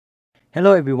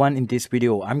Hello everyone, in this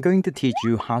video I'm going to teach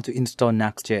you how to install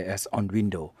Nuxt.js on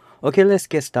Windows. Okay, let's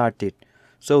get started.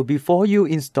 So before you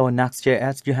install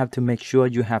Nuxt.js, you have to make sure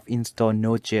you have installed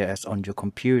Node.js on your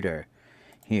computer.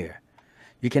 Here,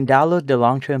 you can download the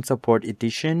long-term support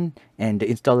edition and the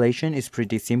installation is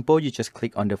pretty simple. You just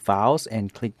click on the files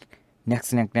and click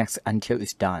next until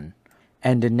it's done.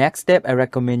 And the next step, I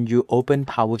recommend you open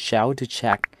PowerShell to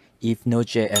check if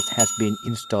Node.js has been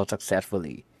installed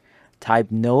successfully.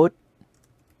 Type node-v.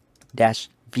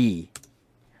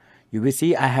 You will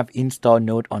see I have installed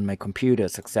Node on my computer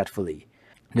successfully.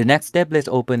 The next step, let's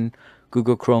open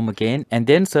Google Chrome again and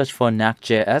then search for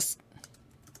Nuxt.js.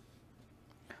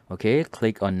 Okay,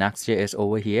 click on Nuxt.js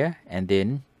over here and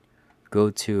then go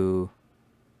to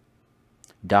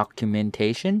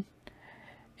documentation,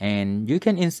 and you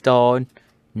can install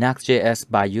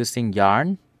Nuxt.js by using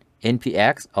yarn,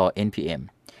 npx or npm.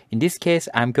 In this case,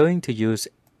 I'm going to use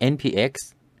npx.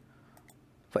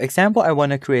 For example, I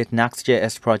want to create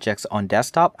Nuxt.js projects on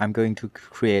desktop. I'm going to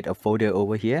create a folder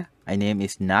over here. My name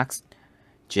is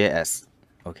Nuxt.js.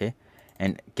 Okay,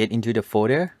 and get into the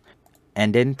folder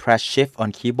and then press shift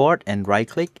on keyboard and right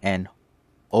click and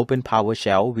open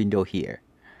PowerShell window here.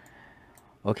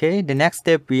 Okay, the next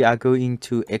step, we are going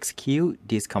to execute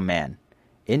this command.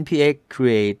 npx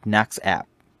create Nuxt app.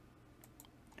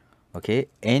 Okay,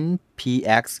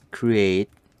 npx create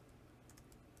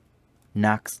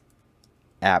Nuxt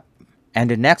app. And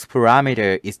the next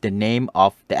parameter is the name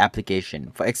of the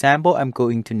application. For example, I'm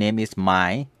going to name it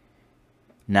my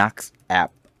Nuxt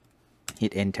app.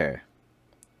 Hit enter.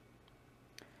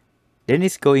 Then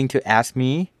it's going to ask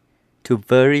me to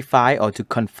verify or to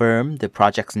confirm the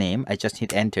project's name. I just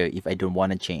hit enter if I don't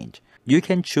want to change. You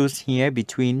can choose here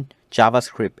between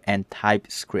JavaScript and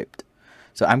TypeScript.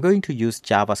 So I'm going to use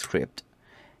JavaScript.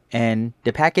 And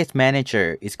the package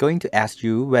manager is going to ask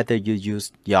you whether you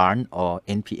use yarn or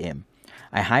npm.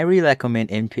 I highly recommend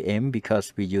npm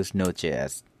because we use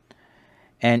Node.js.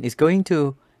 And it's going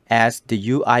to ask the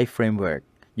UI framework.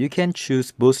 You can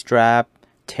choose Bootstrap,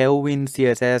 Tailwind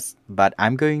CSS, but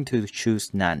I'm going to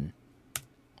choose none.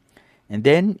 And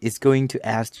then it's going to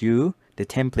ask you the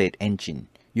template engine.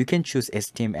 You can choose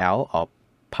HTML or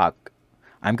Pug.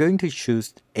 I'm going to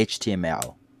choose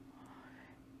HTML.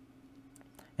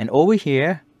 And over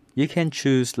here, you can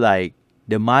choose like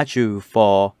the module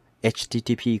for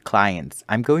HTTP clients.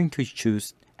 I'm going to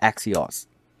choose Axios.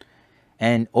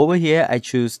 And over here, I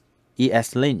choose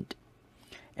ESLint.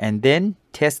 And then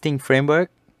testing framework,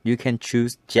 you can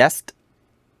choose Jest,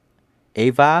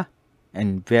 Ava,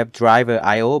 and WebDriver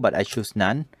IO, but I choose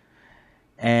none.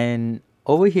 And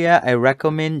over here, I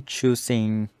recommend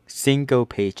choosing single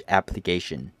page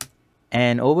application.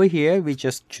 And over here, we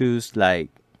just choose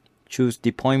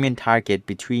deployment target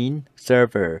between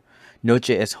server,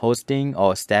 Node.js hosting,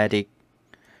 or static.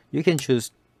 You can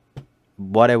choose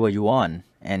whatever you want.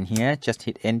 And here, just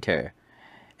hit enter.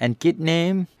 And Git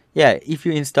name, yeah, if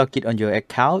you install Git on your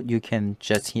account, you can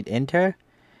just hit enter.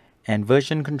 And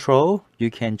version control,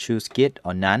 you can choose Git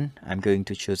or none. I'm going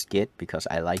to choose Git because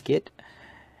I like it.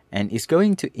 And it's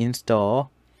going to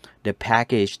install the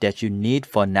package that you need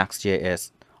for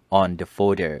Nuxt.js on the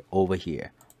folder over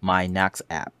here, my Nuxt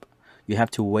app. You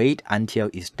have to wait until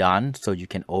it's done so you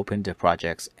can open the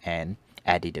projects and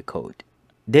edit the code.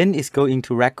 Then it's going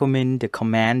to recommend the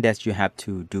command that you have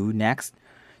to do next.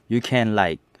 You can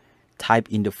type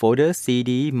in the folder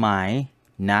cd my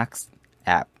Nuxt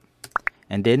app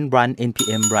and then run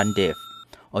npm run dev.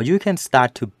 Or you can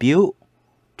start to build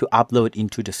to upload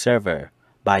into the server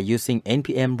by using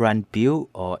npm run build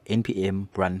or npm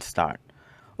run start.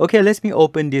 Okay, let me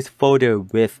open this folder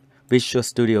with Visual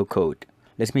Studio Code.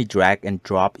 Let me drag and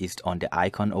drop it on the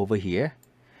icon over here.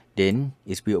 Then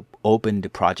it will open the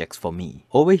projects for me.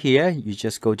 Over here, you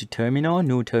just go to terminal,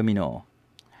 new terminal.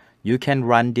 You can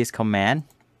run this command,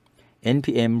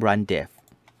 npm run dev.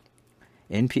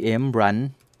 npm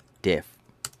run dev.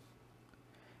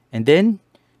 And then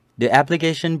the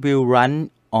application will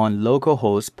run on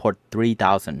localhost port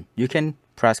 3000. You can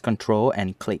press Ctrl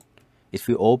and click. It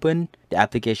will open the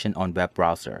application on web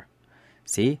browser.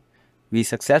 See, we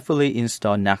successfully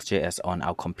installed Nuxt.js on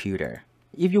our computer.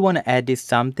 If you want to edit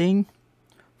something,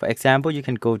 for example, you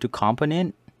can go to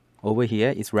component. Over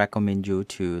here, it's recommend you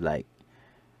to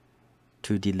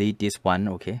delete this one,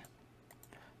 okay?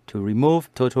 To remove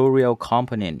tutorial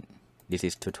component. This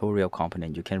is tutorial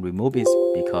component. You can remove it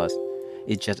because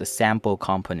it's just a sample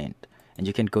component. And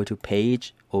you can go to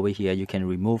page over here. You can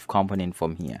remove component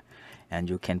from here. And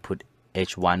you can put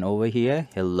h1 over here.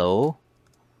 Hello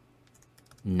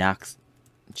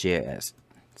Nuxt.js.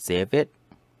 Save it.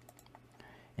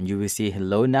 And you will see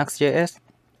hello Nuxt.js.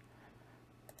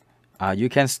 You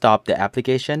can stop the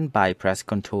application by press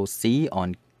Ctrl C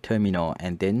on terminal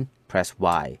and then press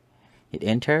Y. Hit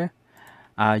enter.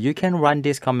 You can run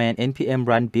this command npm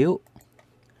run build.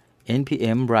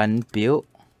 npm run build.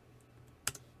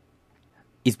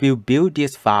 It will build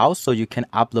this file so you can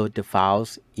upload the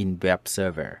files in web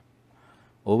server.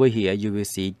 Over here you will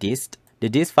see dist. The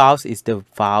dist files is the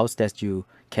files that you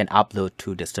can upload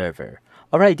to the server.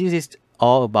 Alright, this is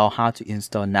all about how to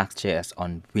install Nuxt.js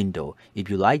on Windows. If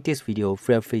you like this video,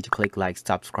 feel free to click like,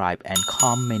 subscribe, and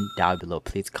comment down below.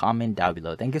 Please comment down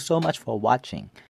below. Thank you so much for watching.